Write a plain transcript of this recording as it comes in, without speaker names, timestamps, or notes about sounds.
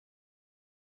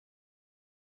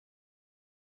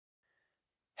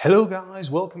Hello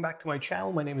guys, welcome back to my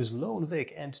channel. My name is Lone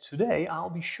Vic and today I'll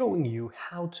be showing you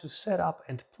how to set up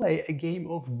and play a game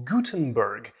of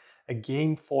Gutenberg, a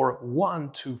game for 1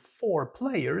 to 4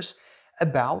 players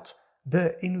about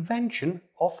the invention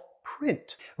of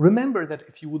print. Remember that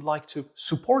if you would like to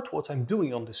support what I'm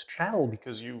doing on this channel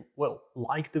because you,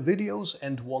 like the videos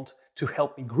and want to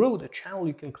help me grow the channel,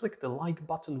 you can click the like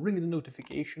button, ring the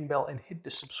notification bell and hit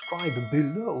the subscribe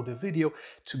below the video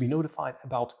to be notified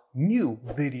about new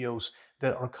videos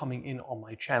that are coming in on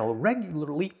my channel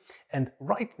regularly. And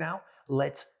right now,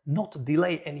 let's not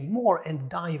delay anymore and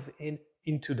dive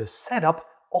into the setup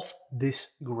of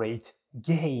this great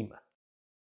game.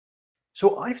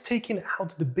 So I've taken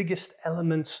out the biggest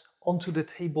elements onto the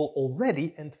table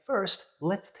already, and first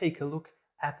let's take a look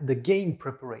at the game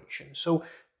preparation. So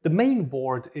the main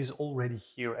board is already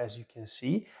here, as you can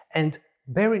see, and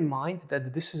bear in mind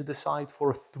that this is the side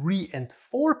for 3 and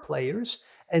 4 players,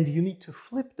 and you need to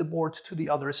flip the board to the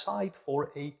other side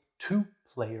for a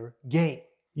 2-player game.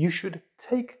 You should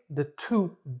take the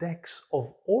 2 decks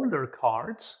of order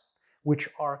cards, which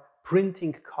are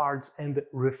printing cards and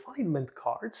refinement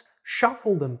cards,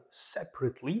 shuffle them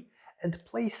separately and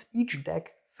place each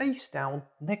deck face down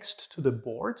next to the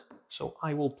board. So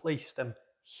I will place them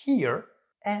here,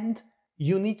 and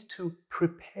you need to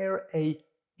prepare an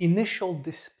initial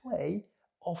display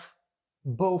of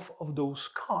both of those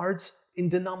cards in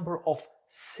the number of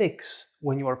 6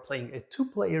 when you are playing a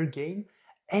 2-player game,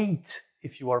 8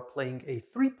 if you are playing a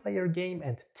 3-player game,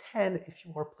 and 10 if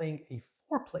you are playing a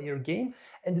 4-player game,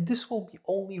 and this will be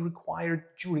only required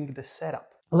during the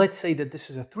setup. Let's say that this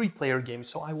is a 3-player game,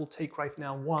 so I will take right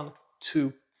now 1,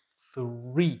 2,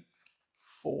 3,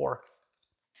 4,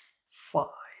 5,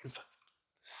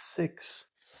 6,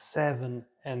 7,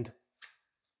 and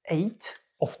 8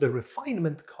 of the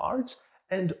refinement cards,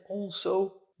 and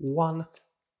also 1,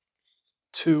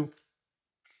 2,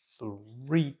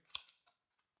 3,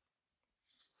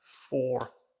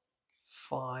 4,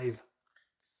 5,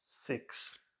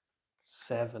 6,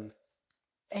 7,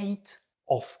 8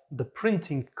 of the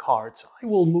printing cards. I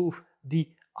will move the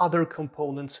other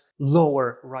components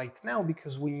lower right now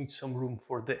because we need some room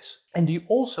for this. And you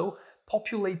also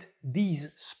populate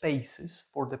these spaces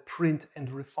for the print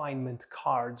and refinement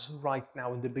cards right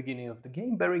now in the beginning of the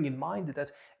game, bearing in mind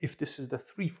that if this is the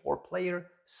 3-4 player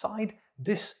side,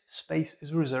 this space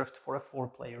is reserved for a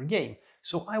 4-player game.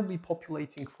 So I'll be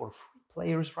populating for 3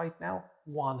 players right now,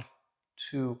 1,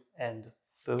 2, and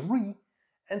 3,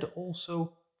 and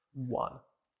also 1,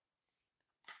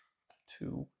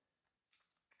 2,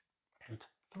 and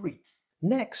 3.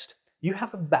 Next, you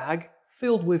have a bag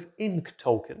filled with ink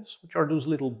tokens, which are those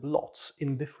little blots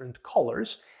in different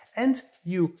colors, and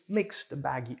you mix the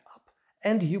baggie up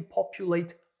and you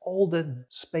populate all the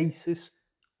spaces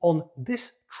on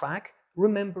this track,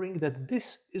 remembering that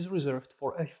this is reserved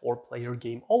for a 4-player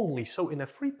game only. So in a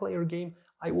 3-player game,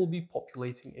 I will be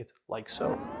populating it like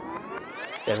so.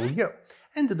 There we go.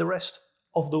 And the rest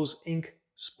of those ink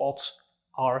spots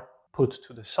are put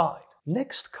to the side.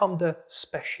 Next come the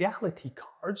specialty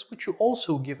cards, which you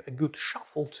also give a good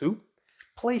shuffle to.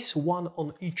 Place 1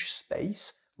 on each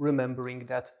space, remembering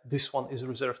that this one is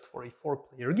reserved for a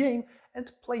 4-player game,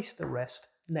 and place the rest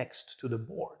next to the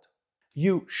board.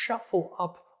 You shuffle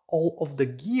up all of the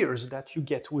gears that you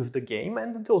get with the game,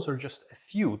 and those are just a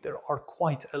few. There are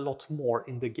quite a lot more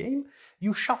in the game.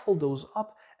 You shuffle those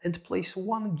up and place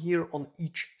 1 gear on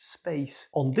each space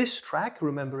on this track,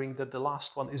 remembering that the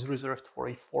last one is reserved for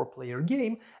a 4-player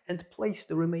game, and place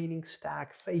the remaining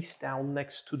stack face down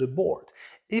next to the board.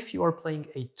 If you are playing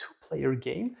a 2-player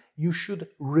game, you should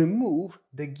remove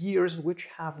the gears which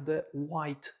have the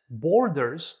white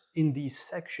borders in these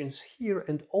sections here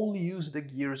and only use the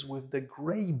gears with the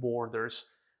gray borders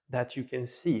that you can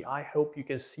see. I hope you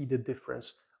can see the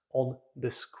difference on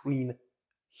the screen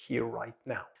here right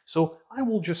now. So I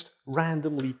will just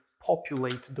randomly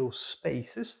populate those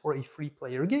spaces for a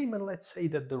 3-player game, and let's say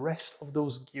that the rest of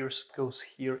those gears goes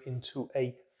here into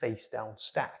a face-down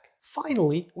stack.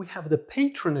 Finally, we have the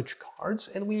patronage cards,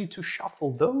 and we need to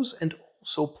shuffle those and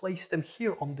also place them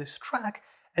here on this track,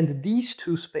 and these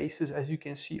 2 spaces, as you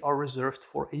can see, are reserved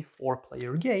for a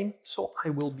 4-player game, so I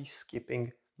will be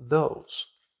skipping those.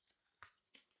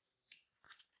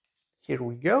 Here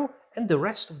we go, and the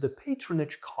rest of the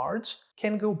patronage cards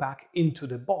can go back into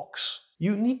the box.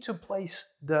 You need to place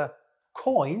the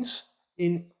coins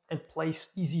in a place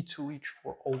easy to reach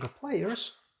for all the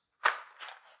players,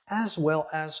 as well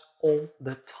as all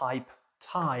the type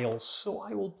tiles. So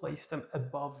I will place them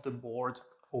above the board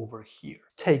over here.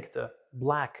 Take the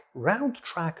black round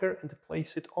tracker and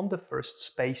place it on the first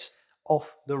space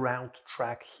of the round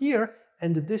track here,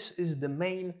 and this is the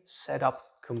main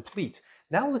setup complete.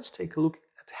 Now let's take a look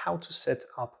at how to set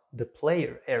up the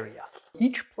player area.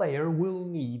 Each player will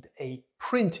need a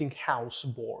printing house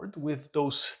board with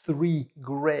those 3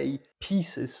 gray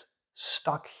pieces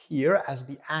stuck here as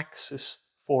the axis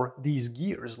for these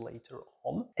gears later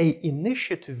on, a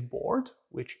initiative board,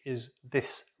 which is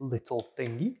this little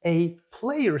thingy, a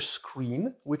player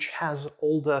screen, which has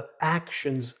all the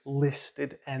actions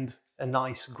listed and a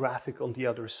nice graphic on the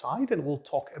other side, and we'll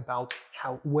talk about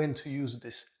when to use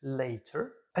this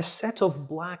later, a set of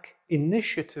black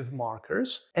initiative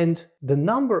markers, and the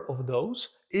number of those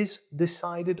is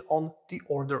decided on the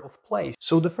order of play.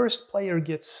 So the first player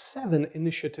gets 7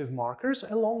 initiative markers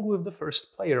along with the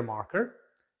first player marker.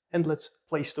 And let's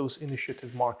place those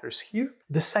initiative markers here.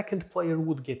 The second player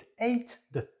would get 8,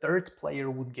 the third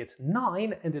player would get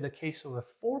 9, and in the case of a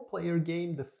 4-player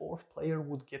game, the fourth player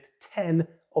would get 10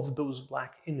 of those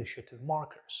black initiative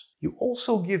markers. You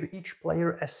also give each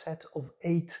player a set of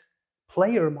 8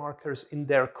 player markers in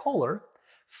their color,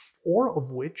 4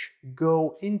 of which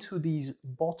go into these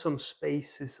bottom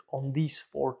spaces on these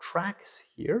 4 tracks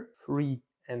here, 3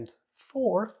 and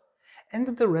 4,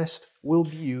 and the rest will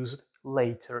be used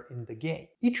later in the game.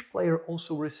 Each player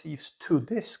also receives 2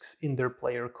 discs in their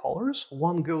player colors.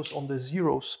 One goes on the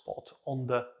 0 spot on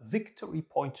the victory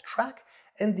point track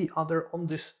and the other on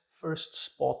this first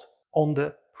spot on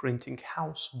the printing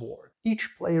house board.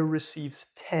 Each player receives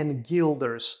 10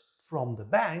 guilders from the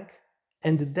bank,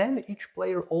 and then each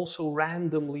player also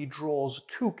randomly draws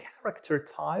 2 character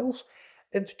tiles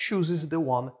and chooses the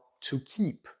one to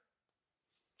keep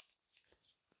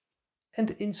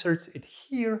and inserts it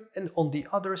here, and on the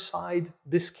other side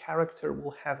this character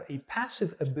will have a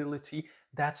passive ability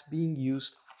that's being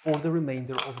used for the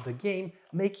remainder of the game,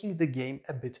 making the game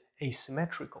a bit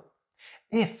asymmetrical.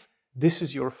 If this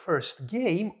is your first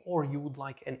game or you would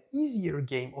like an easier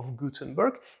game of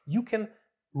Gutenberg, you can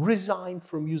resign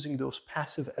from using those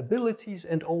passive abilities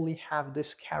and only have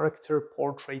this character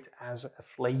portrait as a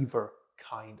flavor.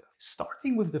 Kind of.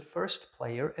 Starting with the first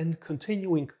player and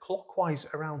continuing clockwise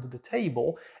around the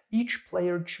table, each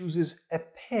player chooses a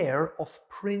pair of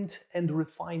print and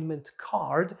refinement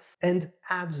card and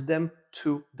adds them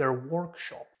to their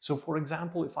workshop. So for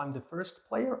example, if I'm the first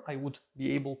player, I would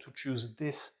be able to choose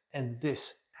this and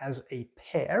this as a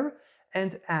pair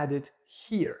and add it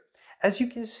here. As you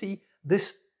can see,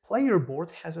 this player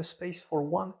board has a space for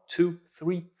 1, 2,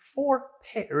 3, 4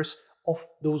 pairs of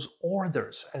those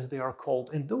orders, as they are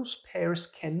called, and those pairs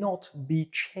cannot be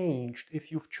changed.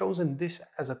 If you've chosen this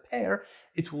as a pair,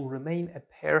 it will remain a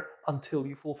pair until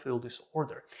you fulfill this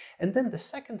order. And then the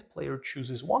second player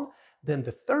chooses one, then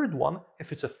the third one,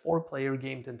 if it's a 4-player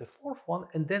game, then the fourth one,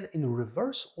 and then in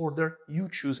reverse order you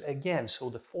choose again. So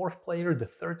the fourth player, the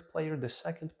third player, the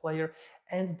second player,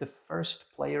 and the first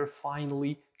player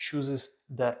finally chooses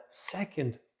the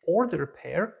second order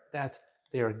pair that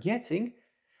they are getting,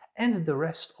 and the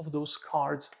rest of those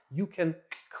cards you can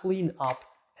clean up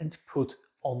and put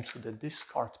onto the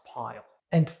discard pile.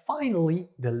 And finally,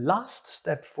 the last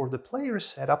step for the player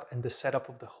setup and the setup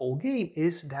of the whole game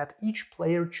is that each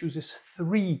player chooses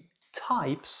 3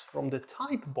 types from the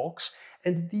type box,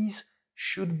 and these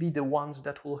should be the ones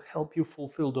that will help you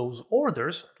fulfill those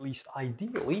orders, at least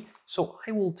ideally. So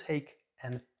I will take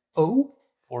an O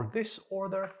for this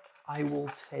order, I will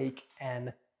take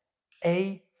an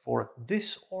A for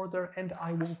this order, and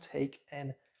I will take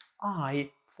an I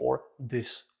for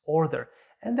this order.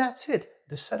 And that's it.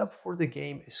 The setup for the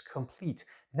game is complete.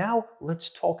 Now let's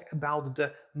talk about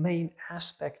the main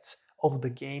aspects of the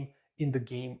game in the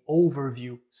game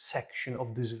overview section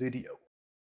of this video.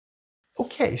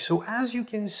 Okay, so as you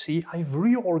can see, I've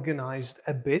reorganized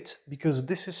a bit because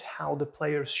this is how the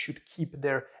players should keep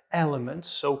their elements.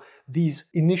 So these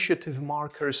initiative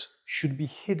markers should be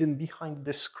hidden behind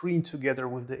the screen together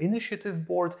with the initiative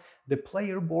board, the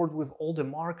player board with all the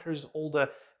markers, all the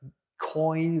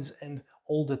coins and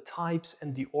all the types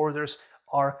and the orders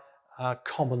are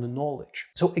common knowledge.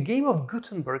 So a game of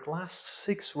Gutenberg lasts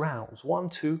 6 rounds, 1,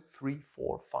 2, 3,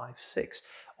 4, 5, 6.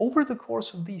 Over the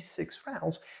course of these 6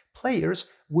 rounds, players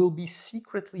will be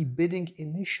secretly bidding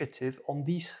initiative on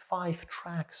these 5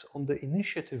 tracks on the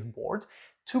initiative board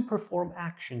to perform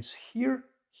actions here,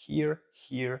 here,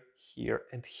 here, here,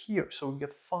 and here. So we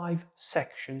get 5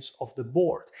 sections of the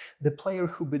board. The player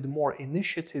who bid more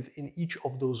initiative in each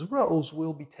of those rows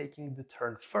will be taking the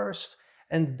turn first,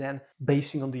 and then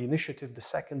basing on the initiative, the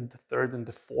second, the third, and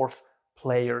the fourth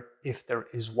player, if there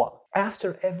is one.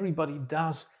 After everybody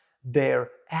does their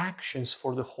actions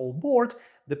for the whole board,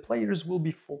 the players will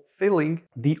be fulfilling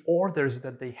the orders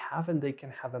that they have, and they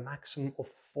can have a maximum of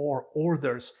 4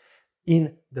 orders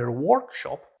in their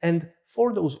workshop, and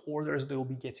for those orders they will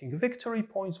be getting victory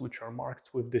points, which are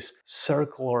marked with this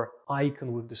circular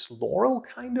icon with this laurel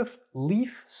kind of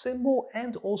leaf symbol,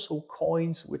 and also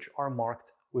coins, which are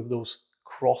marked with those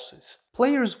crosses.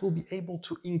 Players will be able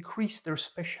to increase their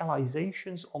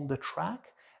specializations on the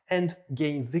track and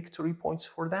gain victory points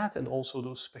for that, and also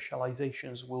those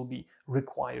specializations will be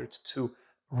required to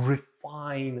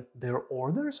refine their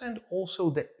orders, and also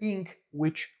the ink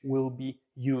which will be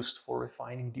used for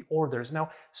refining the orders.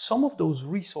 Now, some of those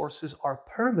resources are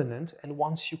permanent, and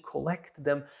once you collect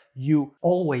them, you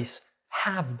always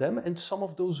have them, and some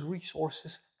of those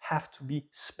resources have to be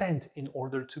spent in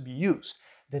order to be used.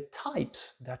 The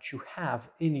types that you have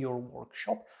in your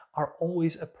workshop are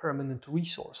always a permanent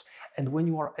resource, and when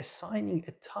you are assigning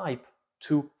a type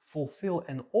to fulfill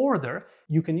an order,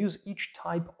 you can use each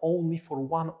type only for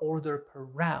one order per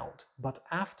round, but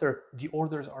after the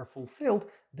orders are fulfilled,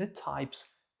 the types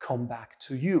come back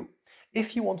to you.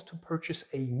 If you want to purchase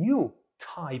a new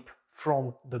type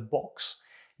from the box,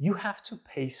 you have to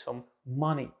pay some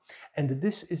money, and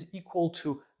this is equal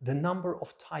to the number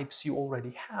of types you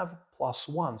already have plus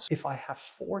 1. So if I have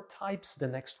 4 types, the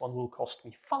next one will cost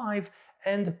me 5,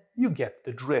 and you get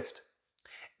the drift.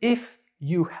 If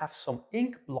you have some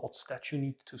ink blots that you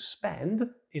need to spend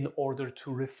in order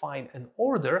to refine an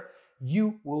order,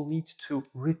 you will need to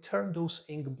return those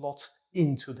ink blots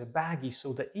into the baggie.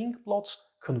 So the ink blots,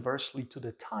 conversely to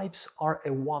the types, are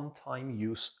a one-time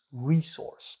use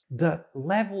resource. The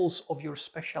levels of your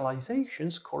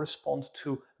specializations correspond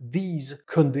to these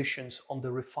conditions on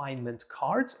the refinement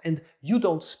cards, and you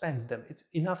don't spend them. It's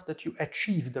enough that you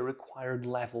achieve the required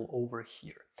level over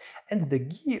here. And the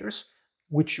gears,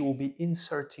 which you will be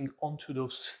inserting onto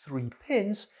those 3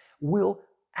 pins, will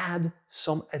add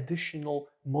some additional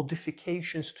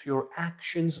modifications to your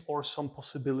actions or some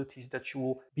possibilities that you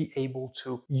will be able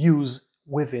to use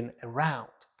within a round.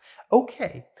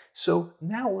 Okay, so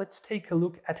now let's take a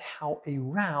look at how a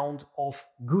round of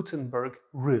Gutenberg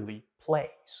really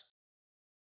plays.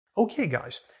 Okay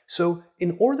guys, so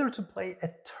in order to play a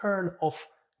turn of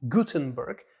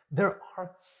Gutenberg, there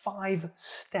are 5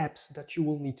 steps that you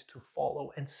will need to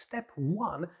follow, and step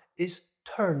 1 is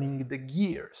turning the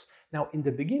gears. Now, in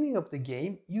the beginning of the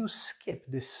game, you skip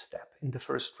this step in the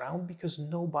first round because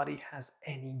nobody has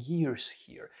any gears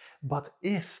here. But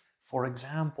if, for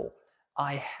example,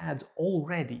 I had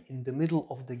already in the middle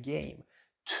of the game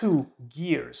 2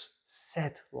 gears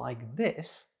set like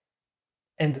this,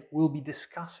 and we'll be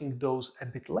discussing those a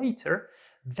bit later,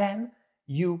 then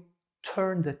you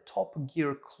turn the top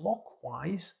gear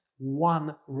clockwise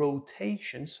 1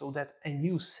 rotation so that a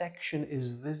new section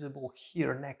is visible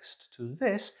here next to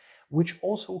this, which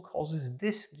also causes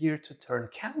this gear to turn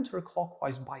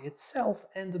counterclockwise by itself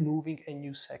and moving a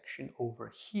new section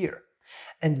over here.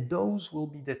 And those will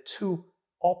be the 2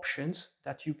 options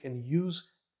that you can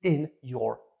use in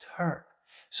your turn.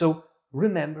 So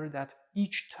remember that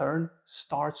each turn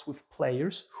starts with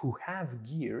players who have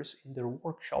gears in their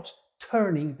workshops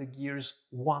turning the gears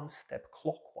 1 step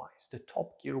clockwise, the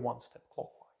top gear 1 step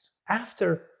clockwise.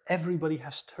 After everybody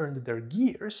has turned their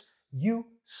gears, you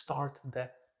start the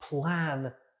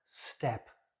plan step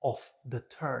of the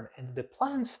turn. And the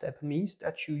plan step means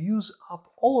that you use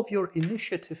up all of your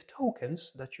initiative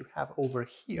tokens that you have over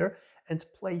here and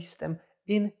place them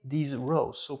in these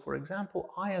rows. So for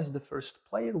example, I as the first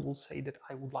player will say that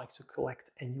I would like to collect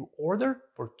a new order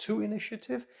for 2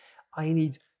 initiative. I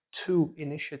need 2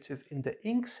 initiative in the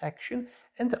ink section,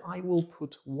 and I will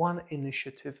put 1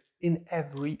 initiative in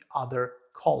every other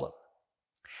column.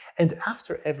 And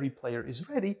after every player is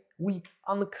ready, we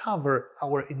uncover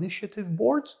our initiative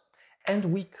boards and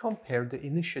we compare the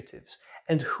initiatives.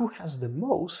 And who has the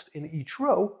most in each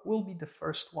row will be the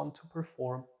first one to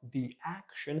perform the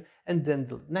action, and then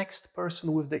the next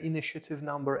person with the initiative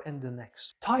number and the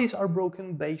next. Ties are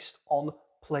broken based on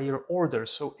player order,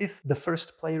 so if the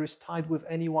first player is tied with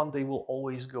anyone, they will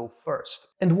always go first.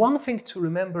 And one thing to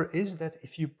remember is that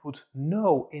if you put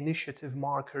no initiative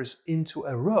markers into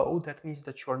a row, that means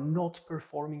that you are not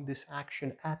performing this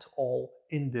action at all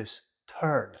in this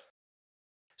turn.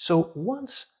 So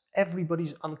once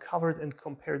everybody's uncovered and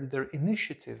compared their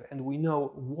initiative and we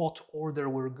know what order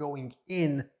we're going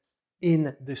in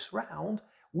this round,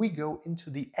 we go into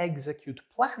the execute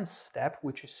plan step,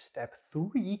 which is step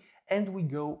 3, and we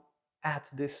go at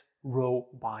this row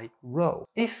by row.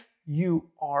 If you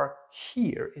are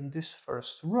here in this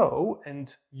first row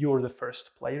and you're the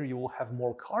first player, you will have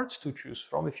more cards to choose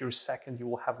from. If you're second, you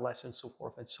will have less, and so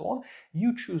forth and so on.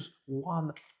 You choose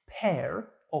 1 pair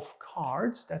of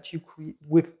cards that you create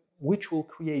with which will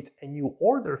create a new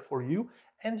order for you,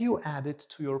 and you add it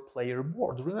to your player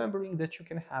board, remembering that you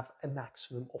can have a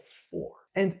maximum of 4.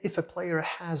 And if a player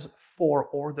has 4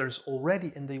 orders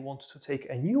already and they want to take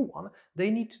a new one,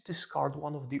 they need to discard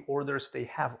one of the orders they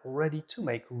have already to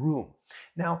make room.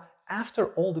 Now, after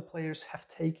all the players have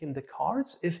taken the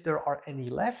cards, if there are any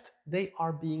left, they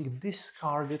are being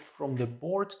discarded from the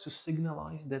board to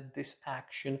signalize that this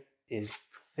action is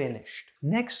finished.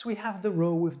 Next, we have the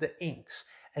row with the inks.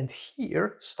 And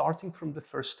here, starting from the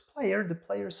first player, the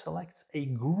player selects a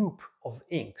group of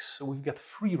inks. So we've got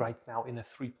 3 right now in a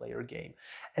 3-player game.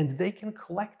 And they can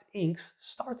collect inks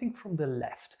starting from the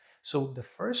left. So the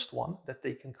first one that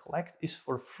they can collect is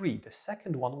for free. The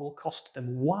second one will cost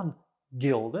them 1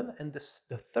 gulden, and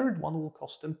the third one will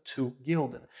cost them 2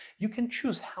 gulden. You can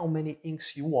choose how many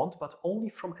inks you want, but only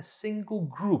from a single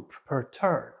group per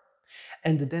turn.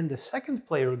 And then the second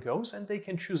player goes and they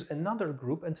can choose another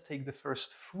group and take the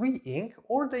first free ink,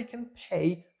 or they can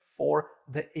pay for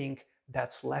the ink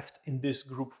that's left in this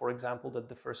group, for example, that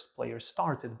the first player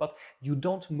started. But you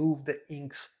don't move the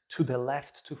inks to the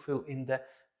left to fill in the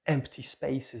empty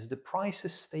spaces. The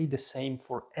prices stay the same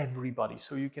for everybody,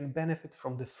 so you can benefit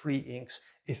from the free inks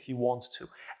if you want to.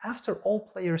 After all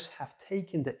players have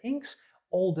taken the inks,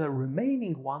 all the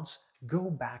remaining ones go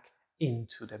back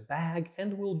into the bag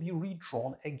and will be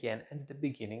redrawn again at the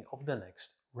beginning of the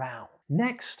next round.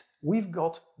 Next, we've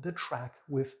got the track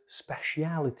with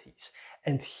specialities.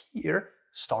 And here,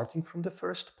 starting from the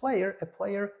first player, a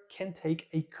player can take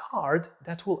a card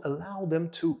that will allow them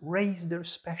to raise their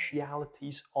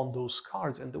specialities on those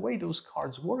cards. And the way those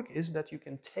cards work is that you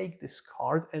can take this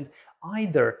card and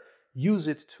either use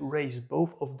it to raise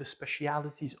both of the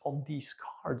specialities on these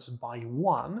cards by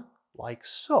 1, like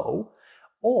so,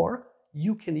 or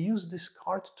you can use this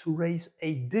card to raise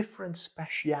a different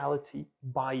speciality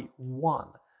by 1.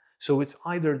 So it's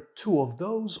either 2 of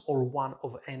those or 1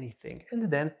 of anything.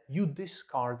 And then you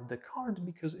discard the card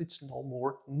because it's no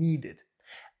more needed.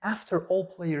 After all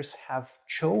players have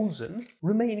chosen,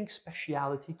 remaining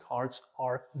speciality cards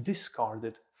are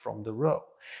discarded from the row.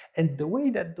 And the way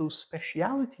that those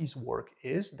specialities work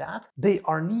is that they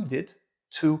are needed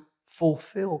to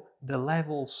fulfill the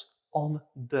levels on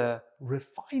the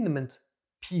refinement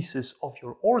pieces of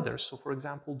your order. So for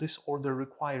example, this order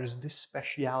requires this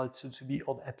speciality to be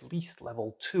on at least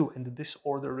level 2, and this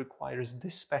order requires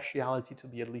this speciality to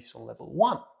be at least on level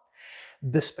 1.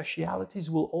 The specialities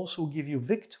will also give you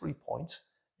victory points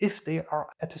if they are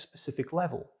at a specific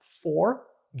level. 4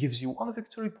 gives you 1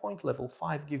 victory point, level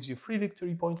 5 gives you 3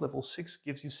 victory points, level 6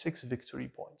 gives you 6 victory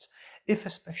points. If a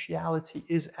speciality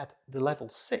is at the level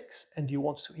 6 and you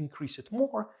want to increase it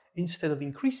more, instead of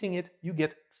increasing it, you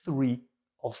get 3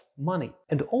 of money.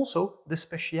 And also, the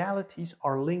specialities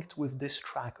are linked with this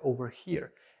track over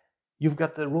here. You've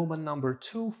got the Roman number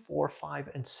 2, 4, 5,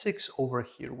 and 6 over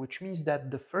here, which means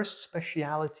that the first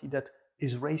speciality that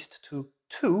is raised to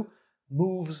 2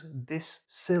 moves this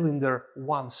cylinder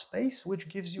 1 space, which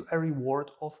gives you a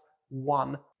reward of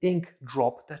 1 ink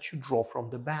drop that you draw from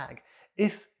the bag.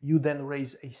 If you then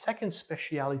raise a second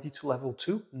speciality to level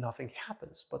 2, nothing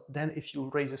happens. But then if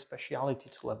you raise a speciality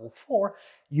to level 4,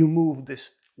 you move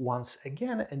this once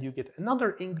again and you get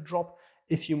another ink drop.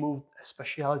 If you move a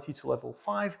speciality to level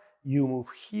 5, you move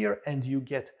here and you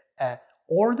get an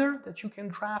order that you can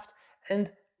draft.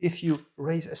 And if you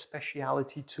raise a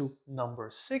speciality to number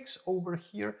 6 over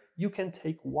here, you can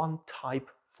take 1 type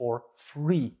for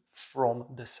free from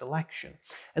the selection.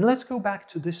 And let's go back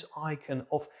to this icon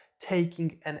of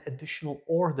taking an additional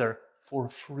order for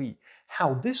free.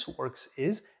 How this works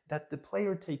is that the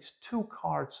player takes 2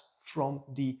 cards from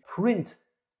the print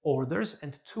orders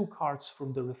and 2 cards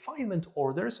from the refinement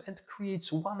orders and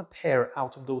creates 1 pair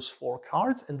out of those 4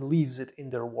 cards and leaves it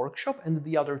in their workshop, and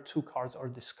the other 2 cards are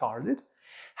discarded.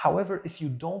 However, if you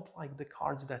don't like the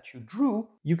cards that you drew,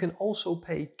 you can also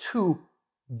pay 2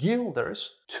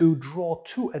 guilders to draw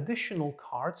 2 additional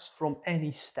cards from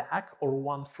any stack or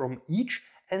 1 from each,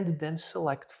 and then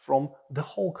select from the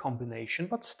whole combination,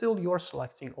 but still you're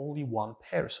selecting only 1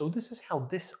 pair. So this is how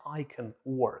this icon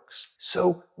works.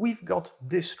 So we've got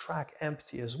this track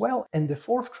empty as well, and the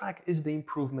 4th track is the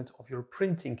improvement of your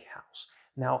printing house.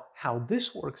 Now, how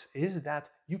this works is that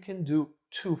you can do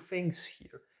 2 things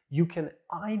here. You can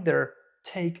either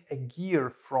take a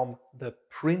gear from the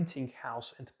printing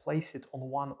house and place it on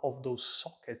one of those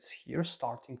sockets here,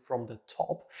 starting from the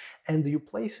top, and you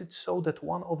place it so that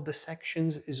one of the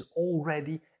sections is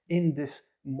already in this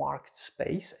marked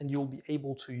space, and you'll be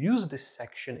able to use this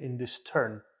section in this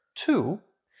turn too.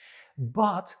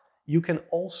 But you can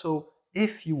also,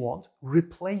 if you want,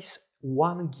 replace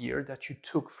one gear that you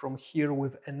took from here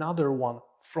with another one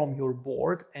from your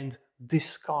board and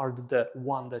discard the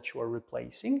one that you are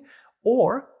replacing.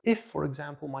 Or if, for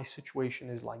example, my situation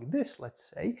is like this, let's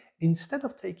say, instead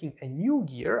of taking a new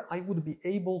gear, I would be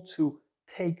able to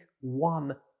take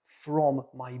one from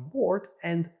my board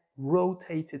and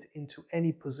rotate it into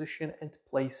any position and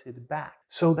place it back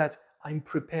so that I'm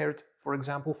prepared, for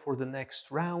example, for the next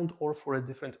round or for a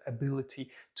different ability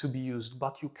to be used.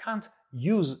 But you can't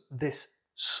use this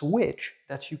switch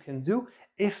that you can do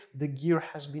if the gear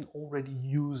has been already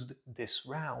used this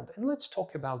round. And let's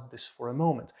talk about this for a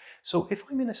moment. So if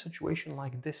I'm in a situation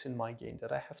like this in my game,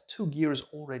 that I have two gears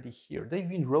already here, they've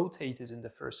been rotated in the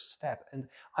first step, and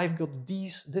I've got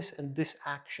this and this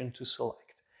action to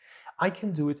select. I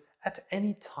can do it at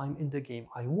any time in the game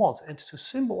I want. And to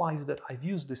symbolize that I've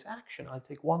used this action, I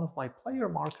take one of my player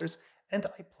markers and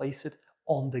I place it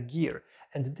on the gear.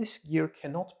 And this gear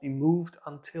cannot be moved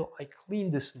until I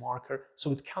clean this marker,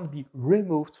 so it can't be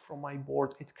removed from my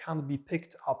board. It can be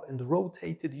picked up and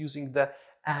rotated using the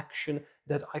action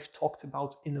that I've talked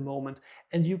about in a moment.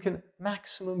 And you can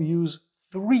maximum use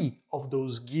 3 of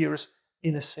those gears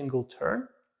in a single turn,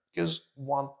 because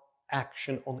one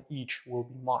action on each will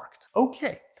be marked.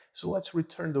 Okay. So let's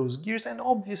return those gears, and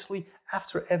obviously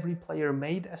after every player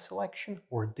made a selection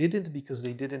or didn't because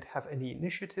they didn't have any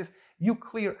initiative, you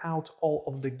clear out all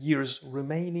of the gears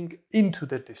remaining into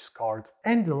the discard.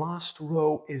 And the last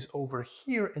row is over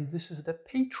here, and this is the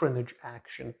patronage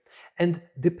action. And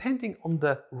depending on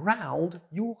the round,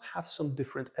 you'll have some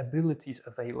different abilities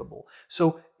available.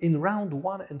 So in round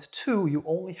 1 and 2, you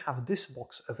only have this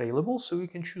box available, so you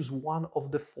can choose one of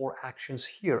the 4 actions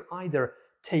here. Either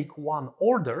take one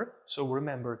order, so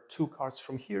remember 2 cards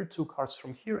from here, 2 cards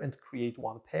from here, and create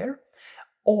one pair,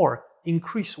 or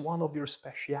increase one of your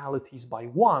specialities by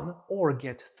 1, or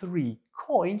get 3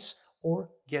 coins, or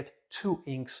get 2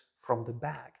 inks from the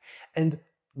bag. And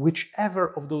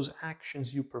whichever of those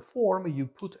actions you perform, you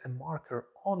put a marker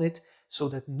on it so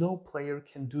that no player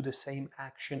can do the same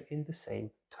action in the same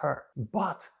turn.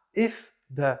 But if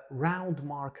the round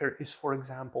marker is, for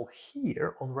example,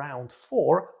 here on round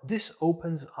 4, this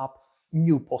opens up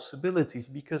new possibilities,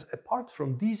 because apart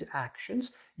from these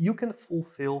actions, you can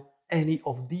fulfill any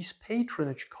of these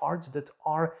patronage cards that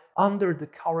are under the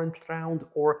current round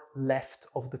or left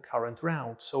of the current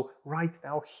round. So right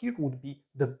now here would be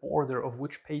the border of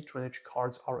which patronage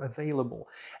cards are available.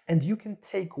 And you can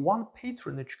take one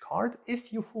patronage card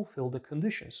if you fulfill the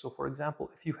conditions. So for example,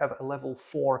 if you have a level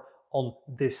 4 on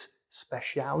this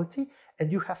speciality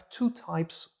and you have 2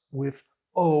 types with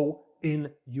O in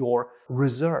your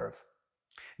reserve,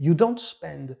 you don't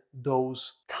spend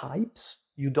those types,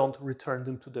 you don't return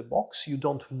them to the box, you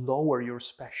don't lower your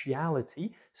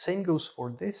speciality. Same goes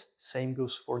for this, same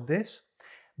goes for this.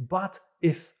 But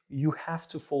if you have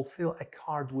to fulfill a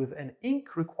card with an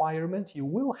ink requirement, you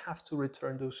will have to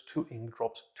return those 2 ink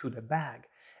drops to the bag.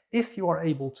 If you are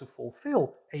able to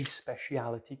fulfill a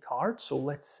speciality card, so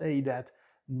let's say that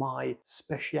my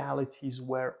specialities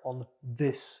were on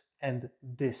this and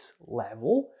this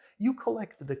level, you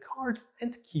collect the card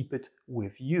and keep it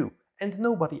with you, and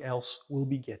nobody else will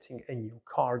be getting a new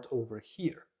card over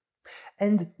here.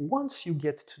 And once you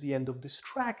get to the end of this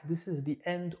track, this is the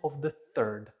end of the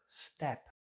 3rd step.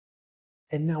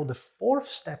 And now the 4th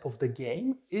step of the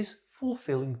game is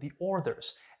fulfilling the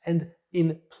orders. And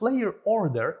in player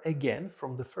order, again,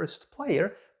 from the first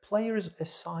player, players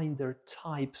assign their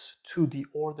types to the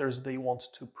orders they want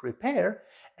to prepare,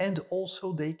 and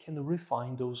also they can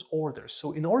refine those orders.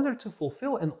 So in order to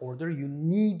fulfill an order, you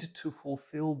need to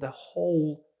fulfill the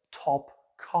whole top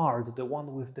card, the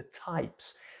one with the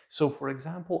types. So for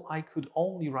example, I could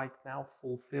only right now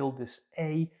fulfill this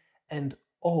A and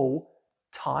O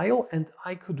tile, and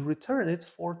I could return it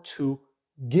for 2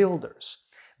 guilders.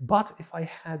 But if I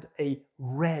had a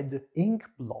red ink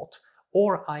blot,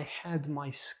 or I had my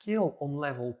skill on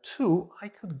level 2, I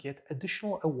could get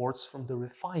additional awards from the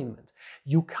refinement.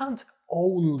 You can't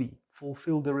only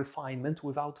fulfill the refinement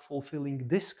without fulfilling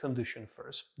this condition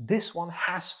first. This one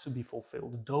has to be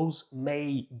fulfilled. Those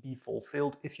may be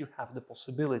fulfilled if you have the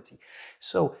possibility.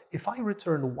 So if I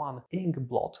return 1 ink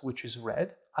blot, which is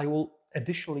red, I will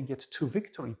additionally get 2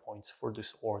 victory points for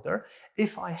this order.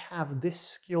 If I have this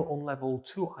skill on level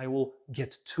 2, I will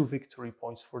get 2 victory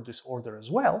points for this order as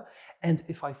well. And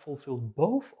if I fulfill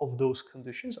both of those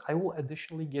conditions, I will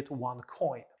additionally get 1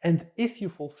 coin. And if you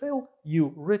fulfill,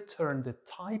 you return the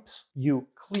types, you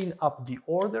clean up the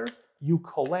order, you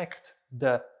collect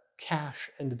the cash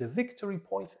and the victory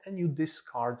points, and you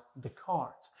discard the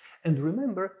cards. And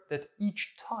remember that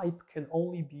each type can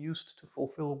only be used to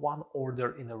fulfill one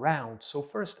order in a round. So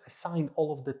first assign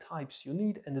all of the types you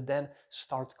need and then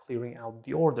start clearing out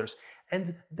the orders.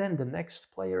 And then the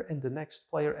next player and the next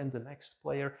player and the next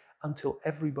player until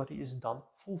everybody is done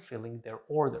fulfilling their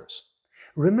orders.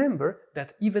 Remember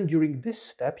that even during this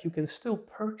step, you can still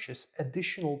purchase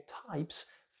additional types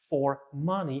for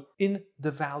money in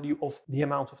the value of the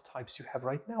amount of types you have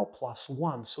right now plus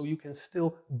 1. So you can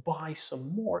still buy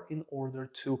some more in order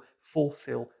to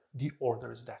fulfill the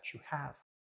orders that you have.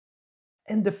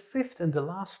 And the fifth and the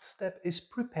last step is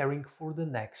preparing for the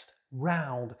next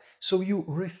round. So you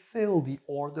refill the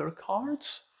order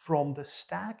cards from the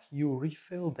stack, you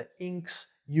refill the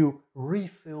inks, you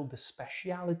refill the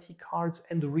specialty cards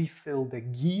and refill the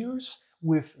gears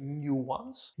with new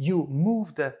ones. You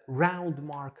move the round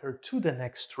marker to the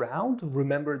next round.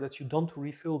 Remember that you don't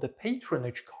refill the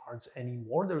patronage cards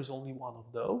anymore. There's only one of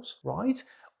those, right?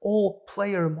 All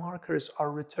player markers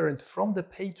are returned from the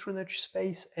patronage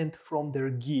space and from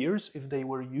their gears if they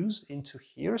were used into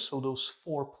here. So those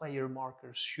 4 player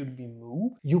markers should be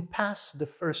moved. You pass the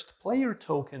first player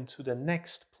token to the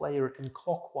next player in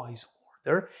clockwise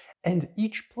order, and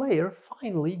each player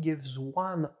finally gives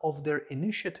one of their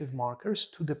initiative markers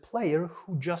to the player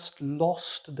who just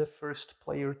lost the first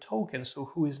player token, so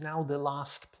who is now the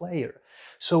last player.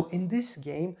 So in this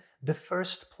game, the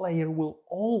first player will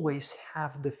always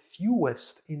have the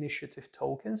fewest initiative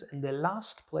tokens, and the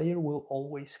last player will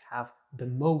always have the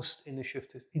most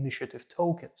initiative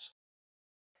tokens.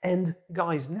 And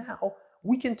guys, now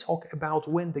we can talk about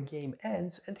when the game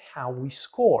ends and how we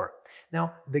score.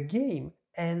 Now, the game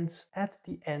ends at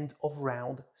the end of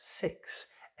round 6.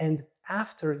 And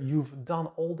after you've done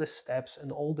all the steps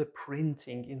and all the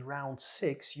printing in round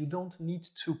 6, you don't need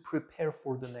to prepare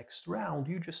for the next round,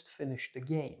 you just finish the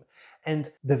game.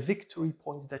 And the victory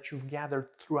points that you've gathered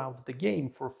throughout the game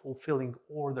for fulfilling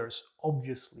orders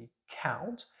obviously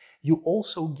count. You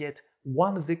also get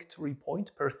 1 victory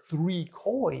point per 3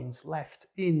 coins left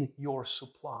in your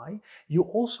supply. You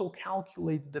also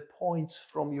calculate the points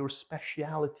from your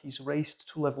specialities raised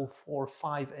to level 4,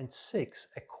 5, and 6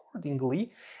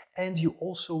 accordingly, and you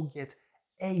also get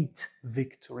 8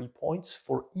 victory points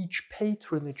for each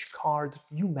patronage card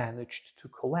you managed to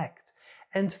collect.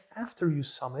 And after you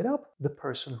sum it up, the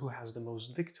person who has the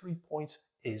most victory points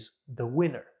is the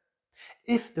winner.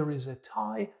 If there is a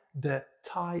tie, the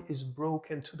tie is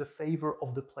broken to the favor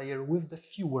of the player with the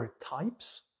fewer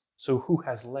types, so who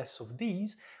has less of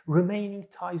these. Remaining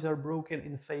ties are broken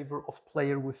in favor of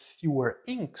player with fewer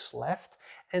inks left,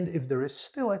 and if there is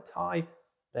still a tie,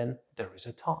 then there is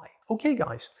a tie. Okay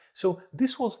guys, so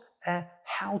this was a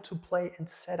how to play and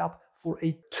set up for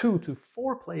a 2 to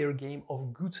 4 player game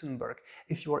of Gutenberg.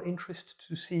 If you are interested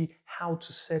to see how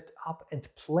to set up and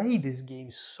play this game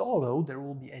solo, there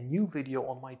will be a new video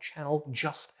on my channel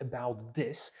just about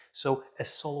this. So a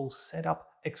solo setup,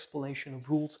 explanation of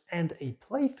rules, and a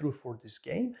playthrough for this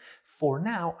game. For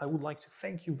now, I would like to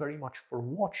thank you very much for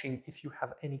watching. If you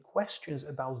have any questions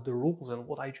about the rules and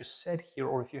what I just said here,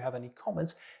 or if you have any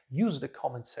comments, use the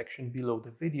comment section below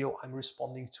the video. I'm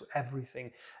responding to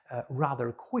everything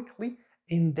rather quickly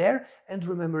in there. And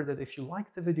remember that if you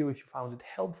liked the video, if you found it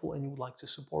helpful and you would like to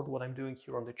support what I'm doing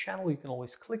here on the channel, you can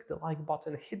always click the like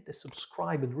button, hit the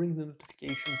subscribe and ring the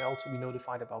notification bell to be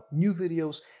notified about new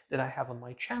videos that I have on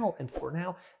my channel. And for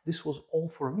now, this was all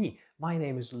for me. My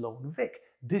name is Lone Vic.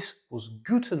 This was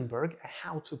Gutenberg, a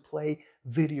how to play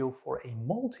video for a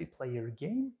multiplayer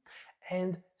game.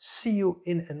 And see you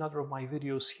in another of my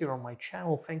videos here on my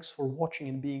channel. Thanks for watching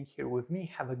and being here with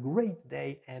me. Have a great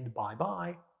day and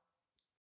bye-bye.